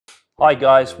Hi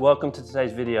guys, welcome to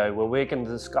today's video where we're going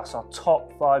to discuss our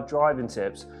top 5 driving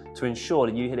tips to ensure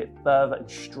that you hit it further and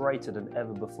straighter than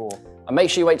ever before. And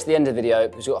make sure you wait to the end of the video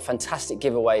because we've got a fantastic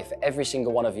giveaway for every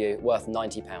single one of you worth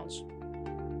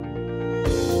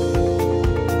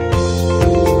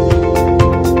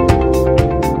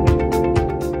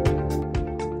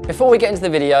 £90. Before we get into the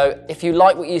video, if you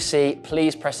like what you see,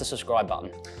 please press the subscribe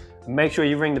button. And make sure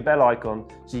you ring the bell icon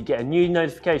so you get a new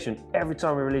notification every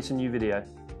time we release a new video.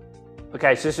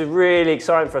 Okay, so this is really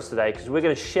exciting for us today because we're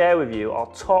going to share with you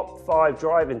our top 5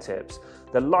 driving tips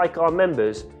that, like our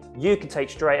members, you can take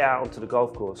straight out onto the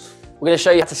golf course. We're going to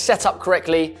show you how to set up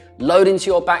correctly, load into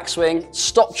your backswing,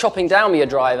 stop chopping down with your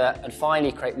driver, and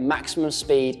finally create maximum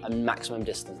speed and maximum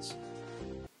distance.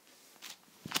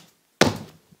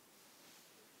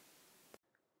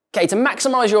 Okay, to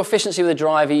maximise your efficiency with the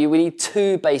driver, we need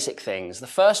 2 basic things. The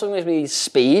first one is we need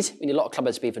speed. We need a lot of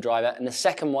clubhead speed for driver. And the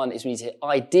second one is we need to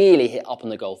ideally hit up on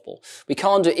the golf ball. We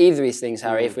can't do either of these things,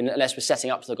 Harry, unless we're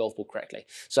setting up to the golf ball correctly.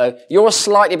 So you're a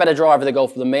slightly better driver of the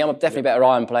golf ball than me. I'm definitely a better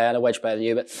iron player and a wedge player than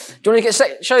you. But do you want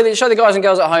to show the guys and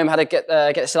girls at home how to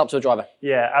get set up to a driver?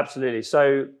 Yeah, absolutely.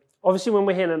 So obviously when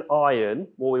we're hitting an iron,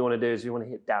 what we want to do is we want to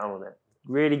hit down on it.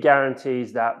 Really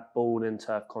guarantees that ball and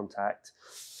turf contact.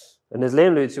 And as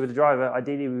Liam alluded to with the driver,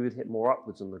 ideally we would hit more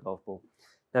upwards on the golf ball.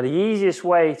 Now the easiest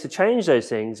way to change those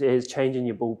things is changing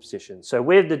your ball position. So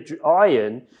with the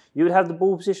iron, you would have the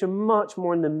ball position much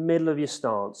more in the middle of your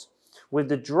stance. With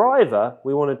the driver,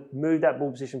 we want to move that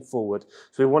ball position forward.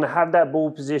 So we want to have that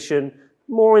ball position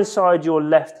more inside your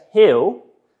left heel,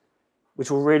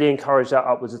 which will really encourage that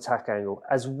upwards attack angle.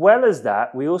 As well as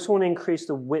that, we also want to increase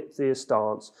the width of your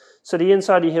stance. So the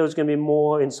inside of your heel is going to be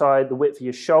more inside the width of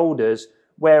your shoulders,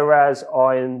 whereas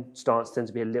iron stance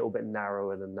tends to be a little bit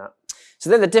narrower than that. So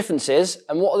they're the differences.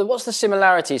 And what's the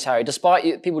similarities, Harry?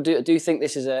 Despite people do think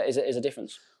this is a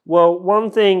difference. Well,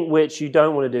 one thing which you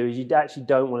don't want to do is you actually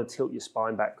don't want to tilt your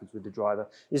spine backwards with the driver.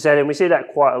 You said, and we see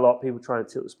that quite a lot, people trying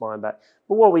to tilt the spine back.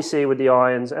 But what we see with the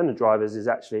irons and the drivers is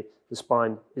actually the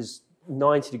spine is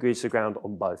 90 degrees to the ground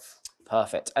on both.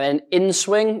 Perfect. And then in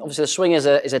swing, obviously the swing is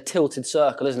a tilted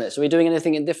circle, isn't it? So are we doing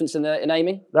anything in difference in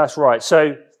aiming? That's right.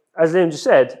 So as Liam just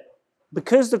said,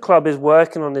 because the club is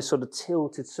working on this sort of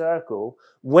tilted circle,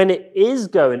 when it is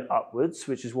going upwards,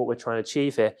 which is what we're trying to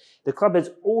achieve here, the club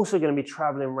is also going to be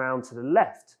traveling around to the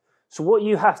left. So what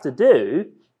you have to do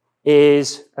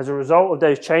is, as a result of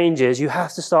those changes, you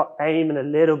have to start aiming a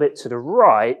little bit to the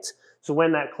right. So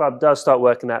when that club does start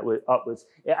working that way upwards,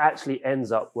 it actually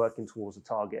ends up working towar's the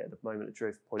target at the moment of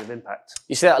truth, point of impact.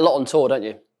 You see that a lot on tour, don't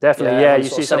you? Definitely, yeah. You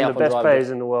see some of the best players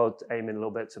in the world aiming a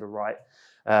little bit to the right.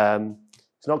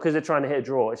 It's not because they're trying to hit a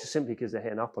draw, it's just simply because they're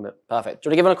hitting up on it. Perfect. Do you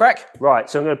want to give it a crack? Right,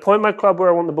 so I'm going to point my club where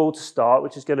I want the ball to start,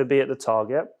 which is going to be at the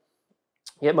target.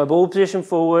 Get my ball position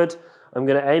forward. I'm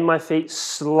going to aim my feet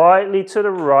slightly to the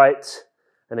right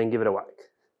and then give it a whack.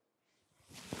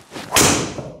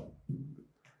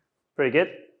 Pretty good.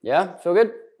 Yeah, feel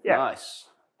good? Yeah. Nice.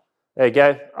 There you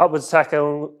go. Upwards attack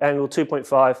angle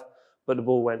 2.5, but the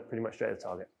ball went pretty much straight to the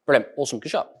target. Brilliant. Awesome. Good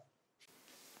shot.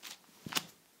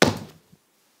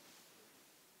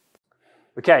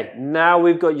 Okay, now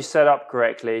we've got you set up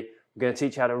correctly. We're going to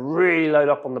teach you how to really load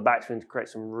up on the backswing to create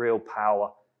some real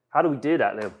power. How do we do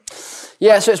that, Liam?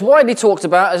 Yeah, so it's widely talked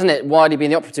about, isn't it? Widely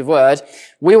being the operative word.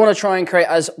 We want to try and create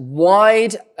as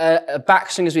wide a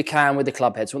backswing as we can with the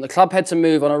club head. So we want the club head to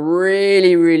move on a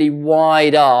really, really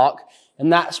wide arc,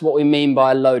 and that's what we mean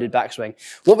by a loaded backswing.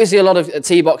 What we see a lot of at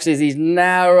tee boxes, these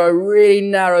narrow, really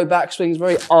narrow backswings,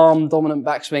 very arm-dominant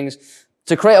backswings.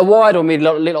 To create a wide one, we need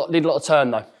a lot of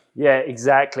turn, though. Yeah,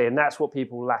 exactly, and that's what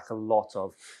people lack a lot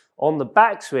of. On the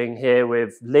backswing here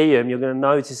with Liam, you're going to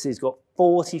notice he's got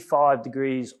 45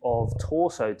 degrees of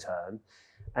torso turn,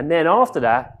 and then after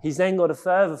that, he's then got a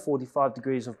further 45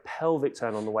 degrees of pelvic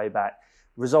turn on the way back,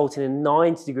 resulting in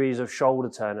 90 degrees of shoulder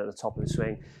turn at the top of the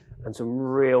swing, and some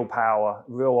real power,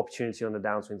 real opportunity on the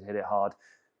downswing to hit it hard.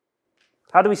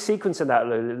 How do we sequence in that,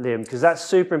 Liam? Because that's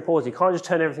super important. You can't just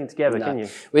turn everything together, can you?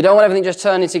 We don't want everything just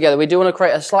turning together. We do want to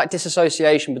create a slight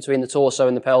disassociation between the torso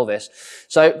and the pelvis.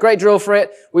 So great drill for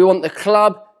it. We want the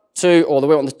club to, or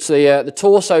we want the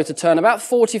torso to turn about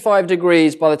 45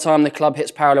 degrees by the time the club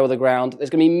hits parallel with the ground. There's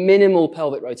going to be minimal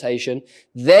pelvic rotation.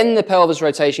 Then the pelvis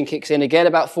rotation kicks in again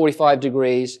about 45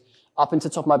 degrees up into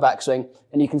the top of my backswing.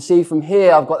 And you can see from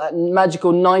here, I've got that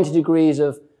magical 90 degrees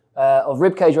of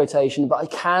ribcage rotation, but I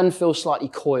can feel slightly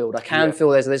coiled. I can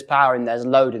feel there's power in there, there's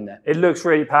load in there. It looks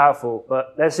really powerful,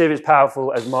 but let's see if it's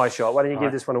powerful as my shot. Why don't you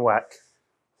give this one a whack?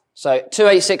 So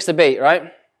 286 to beat,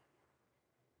 right?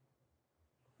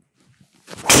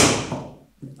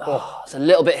 Oh, it's a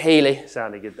little bit heely.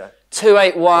 Sounded good though.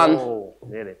 281. Oh,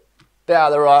 nearly. Bit out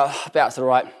of the right, bit out to the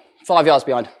right. 5 yards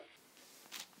behind.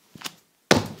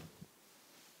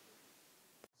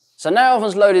 So now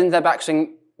everyone's loaded into their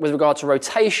backswing with regard to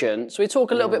rotation. So we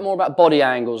talk a little bit more about body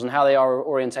angles and how they are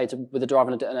orientated with the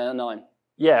driver and a nine.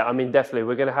 Yeah, I mean, definitely.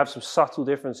 We're going to have some subtle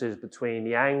differences between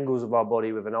the angles of our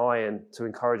body with an iron to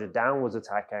encourage a downwards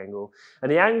attack angle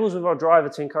and the angles of our driver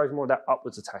to encourage more of that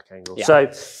upwards attack angle. Yeah.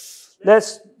 So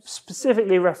let's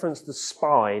specifically reference the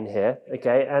spine here,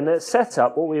 okay? And at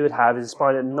setup, what we would have is a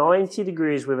spine at 90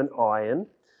 degrees with an iron.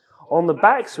 On the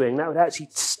backswing, that would actually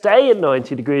stay at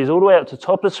 90 degrees all the way up to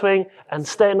top of swing and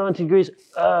stay at 90 degrees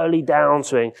early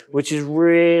downswing, which is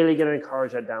really going to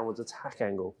encourage that downwards attack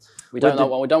angle. We don't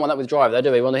want that with driver, though,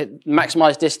 do we? We want to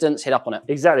maximize distance, hit up on it.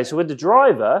 Exactly. So with the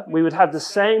driver, we would have the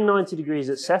same 90 degrees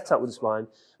at setup with the spine,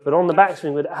 but on the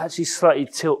backswing, we'd actually slightly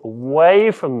tilt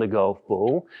away from the golf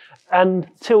ball and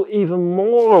tilt even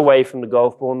more away from the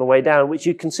golf ball on the way down, which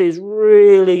you can see is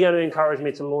really going to encourage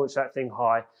me to launch that thing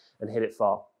high and hit it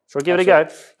far. Shall I give it a go?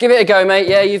 Give it a go, mate.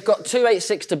 Yeah, you've got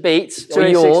 286 to beat. Or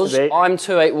yours. To beat. I'm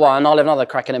 281. I'll have another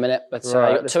crack in a minute, but you've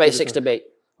got 286 to beat.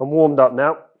 I'm warmed up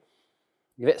now.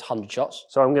 Give it 100 shots.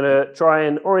 So I'm going to try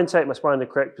and orientate my spine in the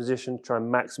correct position to try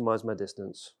and maximise my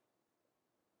distance.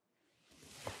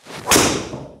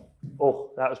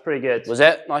 Oh, that was pretty good. Was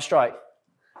it? Nice strike.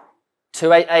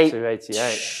 288.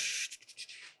 288.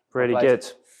 Pretty good.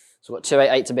 So we've got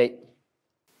 288 to beat.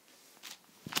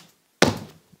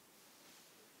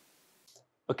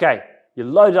 Okay, you're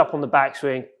loaded up on the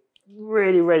backswing,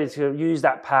 really ready to use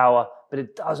that power, but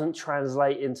it doesn't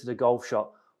translate into the golf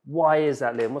shot. Why is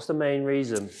that, Liam? What's the main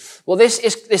reason? Well, this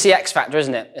is the X Factor,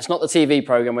 isn't it? It's not the TV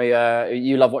program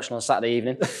you love watching on a Saturday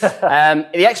evening.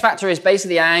 The X Factor is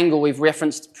basically the angle we've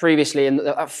referenced previously, in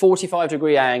that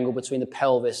 45-degree angle between the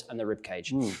pelvis and the rib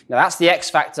cage. Now, that's the X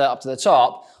Factor up to the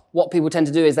top. What people tend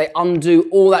to do is they undo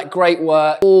all that great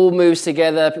work, all moves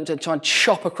together, people tend to try and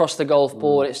chop across the golf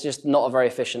ball. It's just not very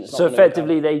efficient. So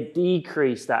effectively they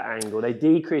decrease that angle, they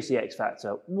decrease the X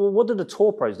factor. Well, what do the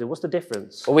tour pros do? What's the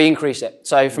difference? Well, we increase it.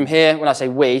 So from here, when I say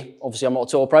we, obviously I'm not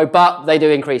a tour pro, but they do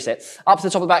increase it. Up to the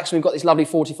top of the backswing, we've got this lovely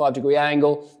 45-degree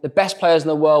angle. The best players in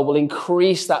the world will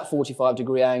increase that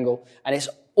 45-degree angle, and it's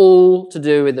all to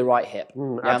do with the right hip.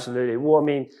 Yeah? Absolutely. Well, I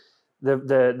mean,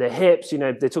 the hips, you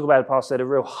know, they talk about the past, they're the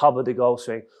real hub of the golf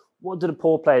swing. What do the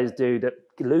poor players do that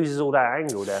loses all that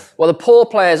angle there? Well, the poor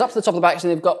players, up to the top of the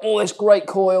backswing, they've got all this great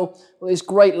coil, all this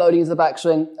great loading into the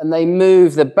backswing, and they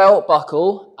move the belt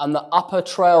buckle and the upper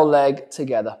trail leg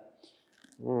together.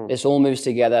 This all moves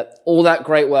together. All that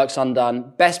great work's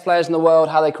undone. Best players in the world,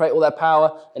 how they create all their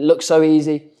power, it looks so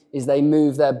easy, is they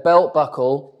move their belt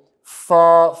buckle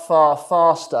far, far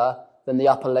faster than the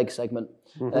upper leg segment.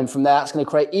 And from there, it's going to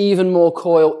create even more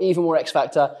coil, even more X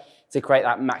factor to create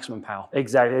that maximum power.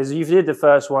 Exactly. As you did the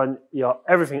first one, you know,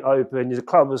 everything open, the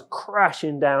club was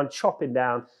crashing down, chopping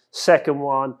down. Second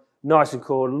one, nice and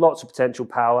cool, lots of potential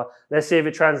power. Let's see if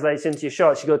it translates into your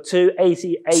shots. You got 288 to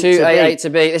beat. 288 to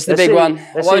beat. This is the big one.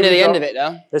 We're near the end of it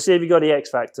now. Let's see if you got the X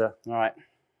factor. All right.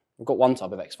 We've got one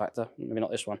type of X factor, maybe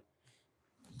not this one.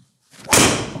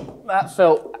 That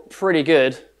felt pretty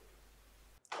good.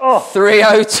 Oh,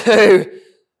 302.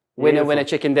 Winner, winner,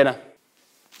 chicken dinner.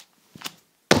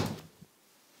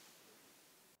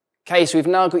 Okay, so we've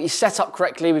now got you set up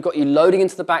correctly. We've got you loading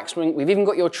into the backswing. We've even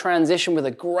got your transition with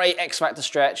a great X Factor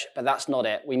stretch, but that's not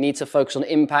it. We need to focus on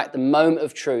impact, the moment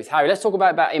of truth. Harry, let's talk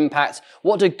about impact.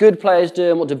 What do good players do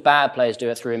and what do bad players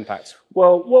do through impact?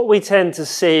 Well, what we tend to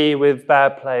see with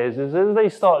bad players is as they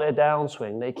start their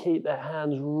downswing, they keep their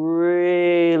hands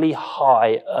really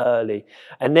high early.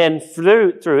 And then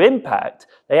through impact,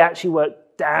 they actually work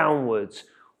downwards,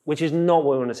 which is not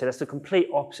what we want to see. That's the complete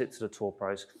opposite to the tour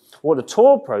pros. What the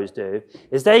tour pros do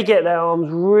is they get their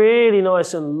arms really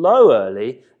nice and low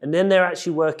early, and then they're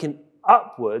actually working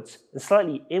upwards and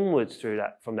slightly inwards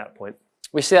from that point.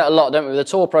 We see that a lot, don't we? With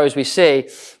the tour pros, we see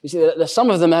that some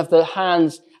of them have their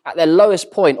hands at their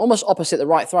lowest point, almost opposite the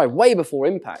right thigh, way before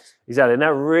impact. Exactly, and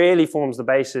that really forms the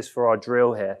basis for our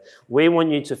drill here. We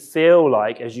want you to feel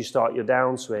like, as you start your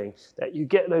downswing, that you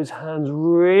get those hands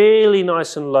really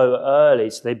nice and low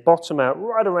early, so they bottom out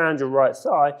right around your right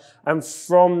thigh, and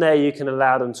from there you can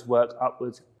allow them to work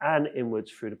upwards and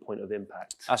inwards through the point of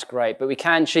impact. That's great, but we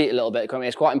can cheat a little bit.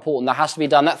 It's quite important. That has to be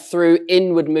done. That through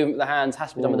inward movement of the hands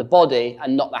has to be done with the body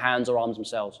and not the hands or arms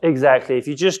themselves. Exactly. If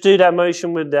you just do that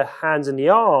motion with the hands and the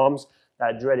arms,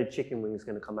 that dreaded chicken wing is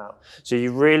going to come out. So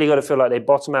you really got to feel like they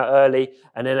bottom out early,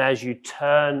 and then as you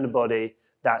turn the body,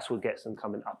 that's what gets them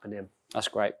coming up and in. That's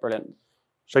great. Brilliant.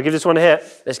 Shall I give this one a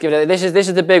hit? Let's give it a, this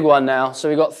is the big one now. So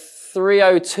we've got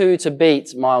 302 to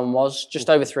beat, mine was. Just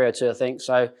over 302, I think.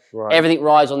 So Right. everything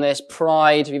rides on this.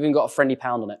 Pride, we've even got a friendly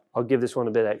pound on it. I'll give this one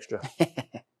a bit extra.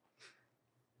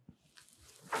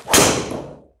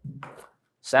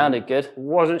 Sounded good.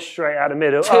 Wasn't straight out of the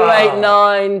middle.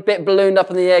 289, bit ballooned up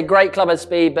in the air. Great clubhead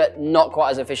speed, but not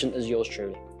quite as efficient as yours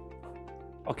truly.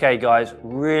 Okay guys,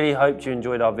 really hope you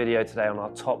enjoyed our video today on our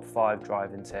top 5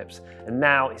 driving tips. And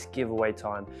now it's giveaway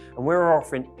time. And we're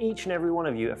offering each and every one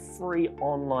of you a free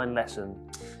online lesson.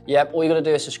 Yep, all you got to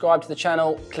do is subscribe to the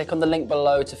channel, click on the link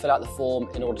below to fill out the form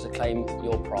in order to claim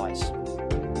your prize.